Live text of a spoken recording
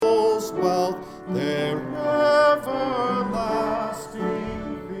endless wealth, their everlasting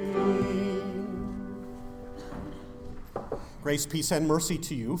theme. Grace, peace, and mercy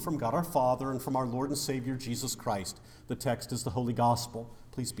to you from God our Father and from our Lord and Savior Jesus Christ. The text is the Holy Gospel.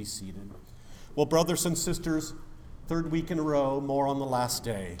 Please be seated. Well, brothers and sisters, third week in a row, more on the last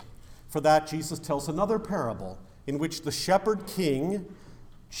day. For that, Jesus tells another parable in which the shepherd king,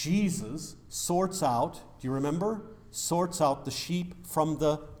 Jesus, sorts out, do you remember? Sorts out the sheep from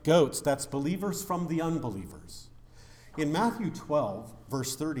the goats. That's believers from the unbelievers. In Matthew 12,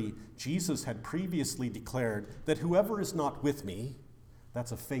 verse 30, Jesus had previously declared that whoever is not with me,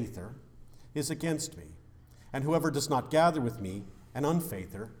 that's a faither, is against me. And whoever does not gather with me, an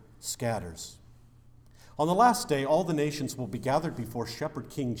unfaither, scatters. On the last day, all the nations will be gathered before Shepherd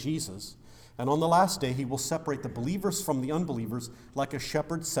King Jesus, and on the last day he will separate the believers from the unbelievers like a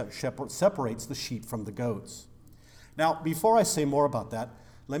shepherd separates the sheep from the goats. Now, before I say more about that,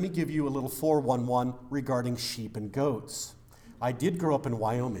 let me give you a little 411 regarding sheep and goats. I did grow up in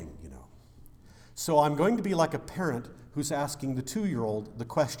Wyoming, So I'm going to be like a parent who's asking the 2-year-old the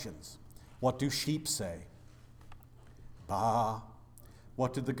questions. What do sheep say? Ba.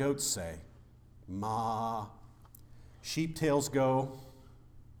 What do the goats say? Ma. Sheep tails go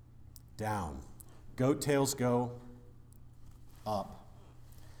down. Goat tails go up.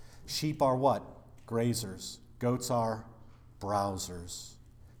 Sheep are what? Grazers. Goats are browsers.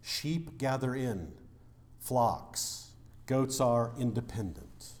 Sheep gather in flocks. Goats are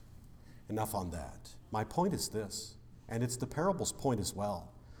independent. Enough on that. My point is this, and it's the parable's point as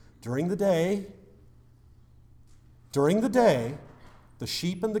well. During the day, the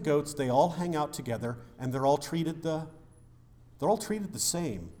sheep and the goats, they all hang out together, and they're all treated the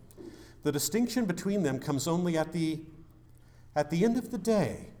same. The distinction between them comes only at the end of the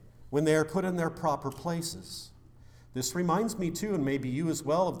day, when they are put in their proper places. This reminds me too, and maybe you as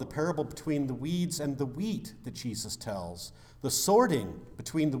well, of the parable between the weeds and the wheat that Jesus tells. The sorting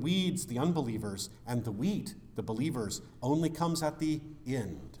between the weeds, the unbelievers, and the wheat, the believers, only comes at the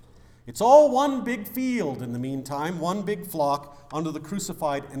end. It's all one big field in the meantime, one big flock under the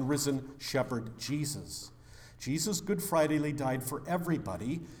crucified and risen shepherd Jesus. Jesus Good Fridayly died for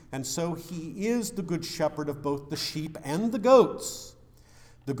everybody, and so he is the good shepherd of both the sheep and the goats.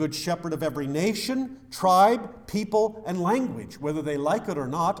 The good shepherd of every nation, tribe, people, and language, whether they like it or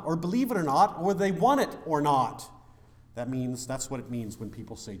not, or believe it or not, or they want it or not. That's what it means when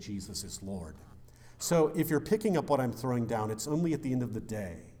people say Jesus is Lord. So if you're picking up what I'm throwing down, it's only at the end of the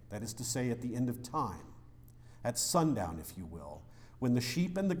day. That is to say, at the end of time, at sundown, if you will, when the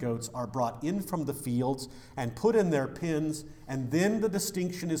sheep and the goats are brought in from the fields and put in their pens, and then the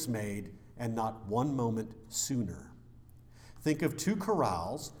distinction is made, and not one moment sooner. Think of 2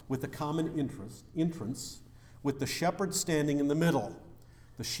 corrals with a common entrance, with the shepherd standing in the middle.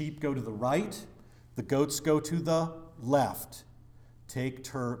 The sheep go to the right, the goats go to the left. Take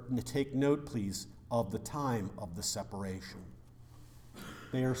note, please, of the time of the separation.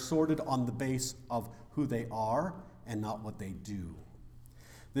 They are sorted on the base of who they are and not what they do.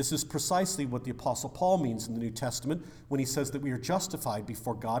 This is precisely what the Apostle Paul means in the New Testament when he says that we are justified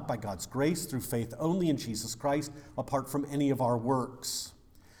before God by God's grace through faith only in Jesus Christ, apart from any of our works.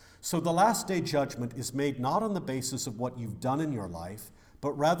 So the last day judgment is made not on the basis of what you've done in your life,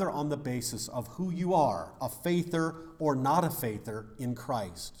 but rather on the basis of who you are, a faither or not a faither in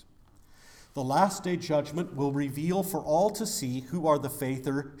Christ. The last day judgment will reveal for all to see who are the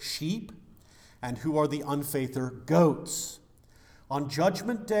faither sheep and who are the unfaither goats. On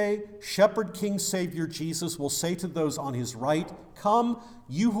Judgment Day, Shepherd King Savior Jesus will say to those on his right, "Come,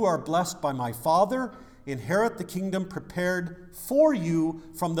 you who are blessed by my Father, inherit the kingdom prepared for you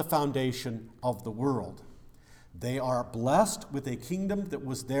from the foundation of the world." They are blessed with a kingdom that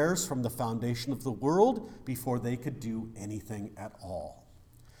was theirs from the foundation of the world before they could do anything at all.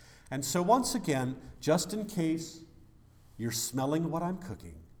 And so once again, just in case you're smelling what I'm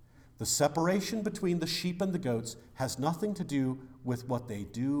cooking, the separation between the sheep and the goats has nothing to do with what they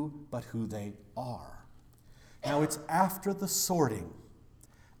do, but who they are. Now it's after the sorting.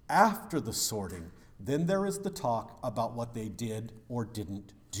 Then there is the talk about what they did or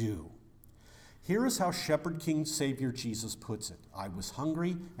didn't do. Here is how Shepherd King Savior Jesus puts it. I was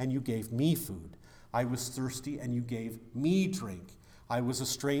hungry and you gave me food. I was thirsty and you gave me drink. I was a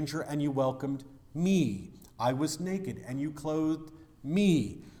stranger and you welcomed me. I was naked and you clothed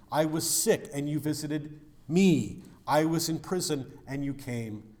me. I was sick and you visited me. I was in prison and you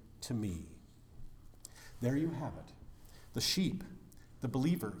came to me. There you have it. The sheep, the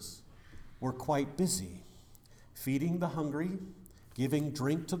believers, were quite busy, feeding the hungry, giving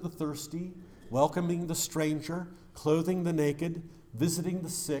drink to the thirsty, welcoming the stranger, clothing the naked, visiting the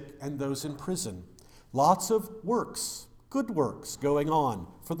sick and those in prison. Lots of works, good works going on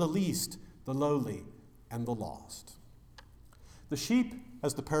for the least, the lowly, and the lost. The sheep,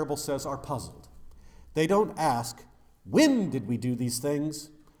 as the parable says, are puzzled. They don't ask, when did we do these things?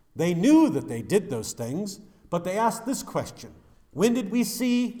 They knew that they did those things, but they ask this question: when did we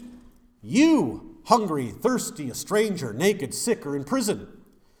see you hungry, thirsty, a stranger, naked, sick, or in prison?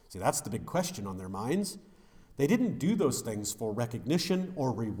 See, that's the big question on their minds. They didn't do those things for recognition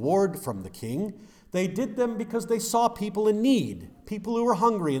or reward from the king. They did them because they saw people in need, people who were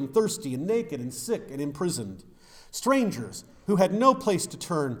hungry and thirsty and naked and sick and imprisoned, strangers who had no place to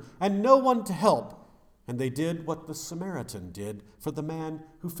turn and no one to help. And they did what the Samaritan did for the man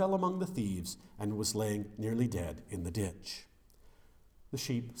who fell among the thieves and was laying nearly dead in the ditch. The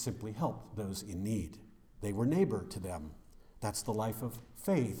sheep simply helped those in need. They were neighbor to them. That's the life of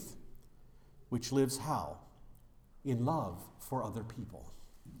faith, which lives how? In love for other people.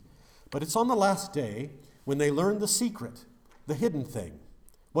 But it's on the last day when they learn the secret, the hidden thing,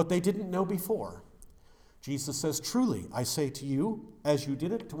 what they didn't know before. Jesus says, truly, I say to you, as you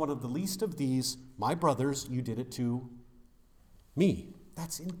did it to one of the least of these, my brothers, you did it to me.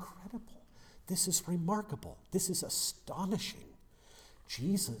 That's incredible. This is remarkable. This is astonishing.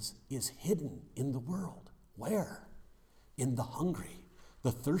 Jesus is hidden in the world. Where? In the hungry,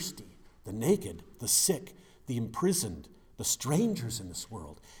 the thirsty, the naked, the sick, the imprisoned, the strangers in this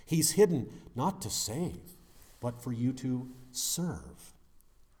world. He's hidden not to save, but for you to serve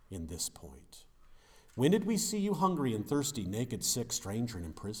in this point. When did we see you hungry and thirsty, naked, sick, stranger, and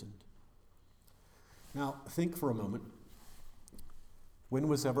imprisoned? Now, think for a moment. When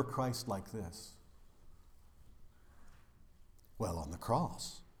was ever Christ like this? Well, on the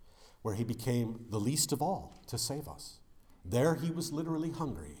cross, where he became the least of all to save us. There he was literally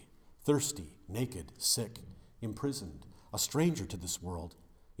hungry, thirsty, naked, sick, imprisoned, a stranger to this world,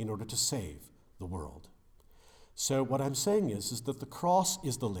 in order to save the world. So what I'm saying is that the cross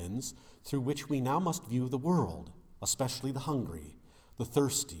is the lens through which we now must view the world, especially the hungry, the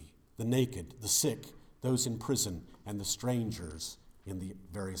thirsty, the naked, the sick, those in prison, and the strangers in the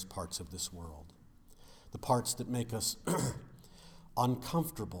various parts of this world. The parts that make us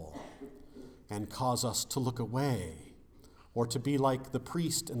uncomfortable and cause us to look away, or to be like the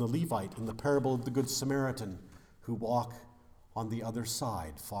priest and the Levite in the parable of the Good Samaritan, who walk on the other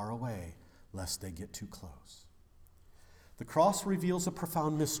side, far away, lest they get too close. The cross reveals a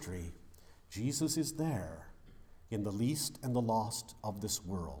profound mystery. Jesus is there in the least and the lost of this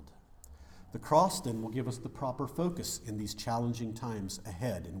world. The cross then will give us the proper focus in these challenging times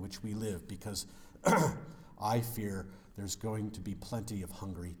ahead in which we live, because I fear there's going to be plenty of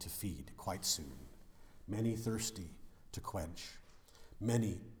hungry to feed quite soon, many thirsty to quench,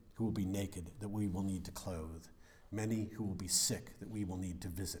 many who will be naked that we will need to clothe, many who will be sick that we will need to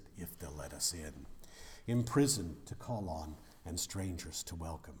visit if they'll let us in, imprisoned to call on, and strangers to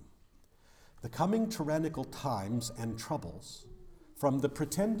welcome. The coming tyrannical times and troubles from the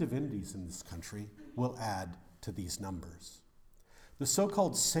pretend divinities in this country will add to these numbers. The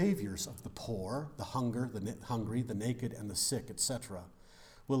so-called saviors of the poor, the hungry, the naked, and the sick, etc.,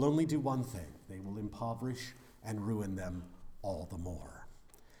 will only do one thing. They will impoverish and ruin them all the more.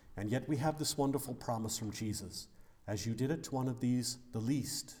 And yet we have this wonderful promise from Jesus. As you did it to one of these, the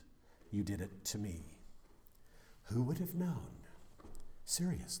least, you did it to me. Who would have known?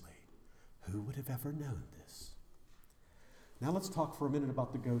 Seriously, who would have ever known this? Now let's talk for a minute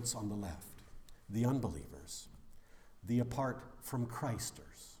about the goats on the left, the unbelievers, the apart from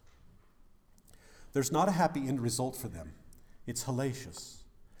Christers. There's not a happy end result for them. It's hellacious.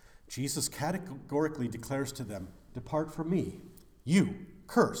 Jesus categorically declares to them, depart from me, you,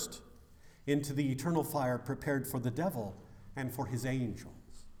 cursed, into the eternal fire prepared for the devil and for his angels.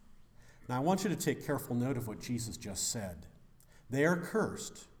 Now I want you to take careful note of what Jesus just said. They are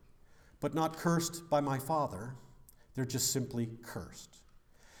cursed, but not cursed by my Father. They're just simply cursed.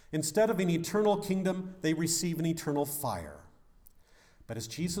 Instead of an eternal kingdom, they receive an eternal fire. But as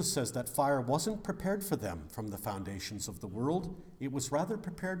Jesus says, that fire wasn't prepared for them from the foundations of the world. It was rather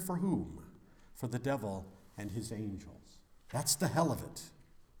prepared for whom? For the devil and his angels. That's the hell of it.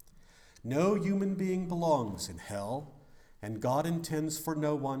 No human being belongs in hell, and God intends for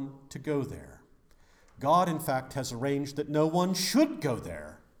no one to go there. God, in fact, has arranged that no one should go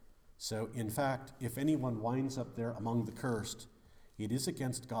there. So, in fact, if anyone winds up there among the cursed, it is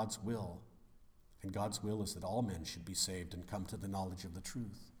against God's will. And God's will is that all men should be saved and come to the knowledge of the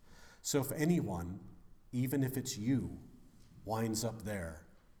truth. So if anyone, even if it's you, winds up there,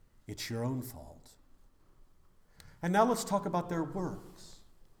 it's your own fault. And now let's talk about their works.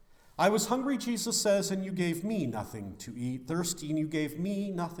 I was hungry, Jesus says, and you gave me nothing to eat. Thirsty, and you gave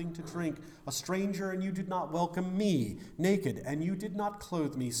me nothing to drink. A stranger, and you did not welcome me. Naked, and you did not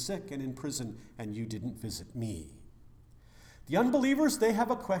clothe me. Sick and in prison, and you didn't visit me. The unbelievers, they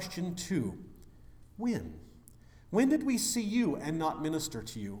have a question too. When? When did we see you and not minister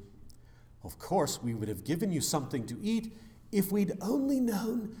to you? Of course, we would have given you something to eat if we'd only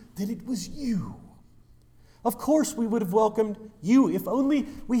known that it was you. Of course, we would have welcomed you if only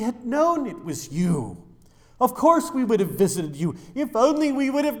we had known it was you. Of course, we would have visited you if only we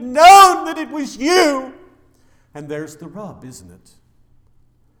would have known that it was you. And there's the rub, isn't it?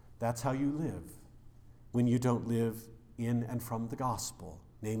 That's how you live when you don't live in and from the gospel,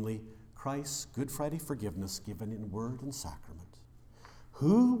 namely Christ's Good Friday forgiveness given in word and sacrament.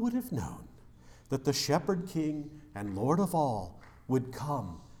 Who would have known that the Shepherd King and Lord of all would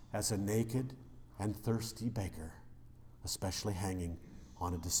come as a naked and thirsty beggar, especially hanging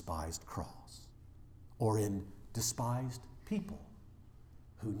on a despised cross, or in despised people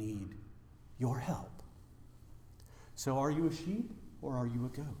who need your help? So are you a sheep or are you a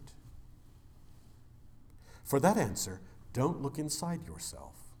goat? For that answer, don't look inside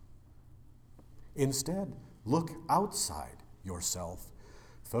yourself. Instead, look outside yourself.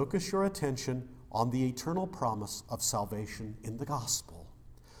 Focus your attention on the eternal promise of salvation in the gospel.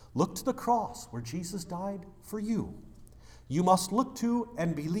 Look to the cross where Jesus died for you. You must look to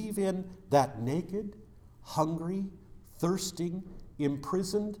and believe in that naked, hungry, thirsting,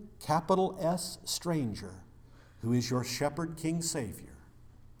 imprisoned, capital S, stranger who is your Shepherd King Savior.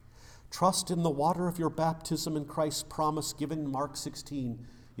 Trust in the water of your baptism and Christ's promise given in Mark 16.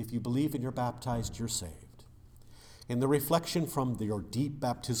 If you believe and you're baptized, you're saved. In the reflection from your deep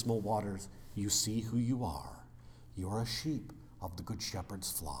baptismal waters, you see who you are. You are a sheep of the Good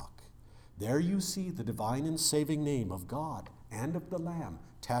Shepherd's flock. There you see the divine and saving name of God and of the Lamb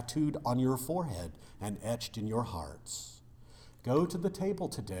tattooed on your forehead and etched in your hearts. Go to the table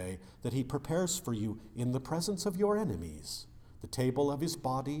today that he prepares for you in the presence of your enemies, the table of his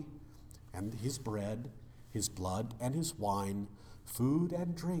body and his bread, his blood and his wine, food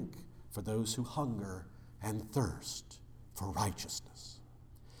and drink for those who hunger and thirst for righteousness.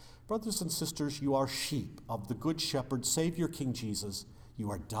 Brothers and sisters, you are sheep of the Good Shepherd, Savior King Jesus.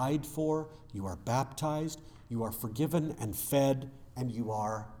 You are died for, you are baptized, you are forgiven and fed, and you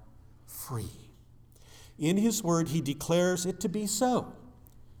are free. In his word, he declares it to be so.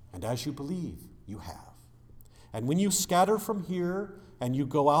 And as you believe, you have. And when you scatter from here and you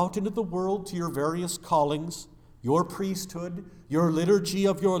go out into the world to your various callings, your priesthood, your liturgy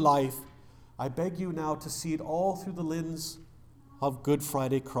of your life, I beg you now to see it all through the lens of Good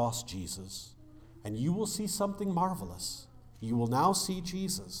Friday Cross Jesus. And you will see something marvelous. You will now see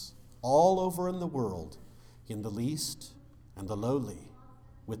Jesus all over in the world, in the least and the lowly,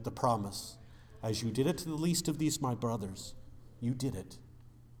 with the promise, as you did it to the least of these my brothers, you did it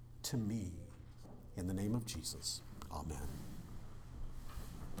to me. In the name of Jesus, amen.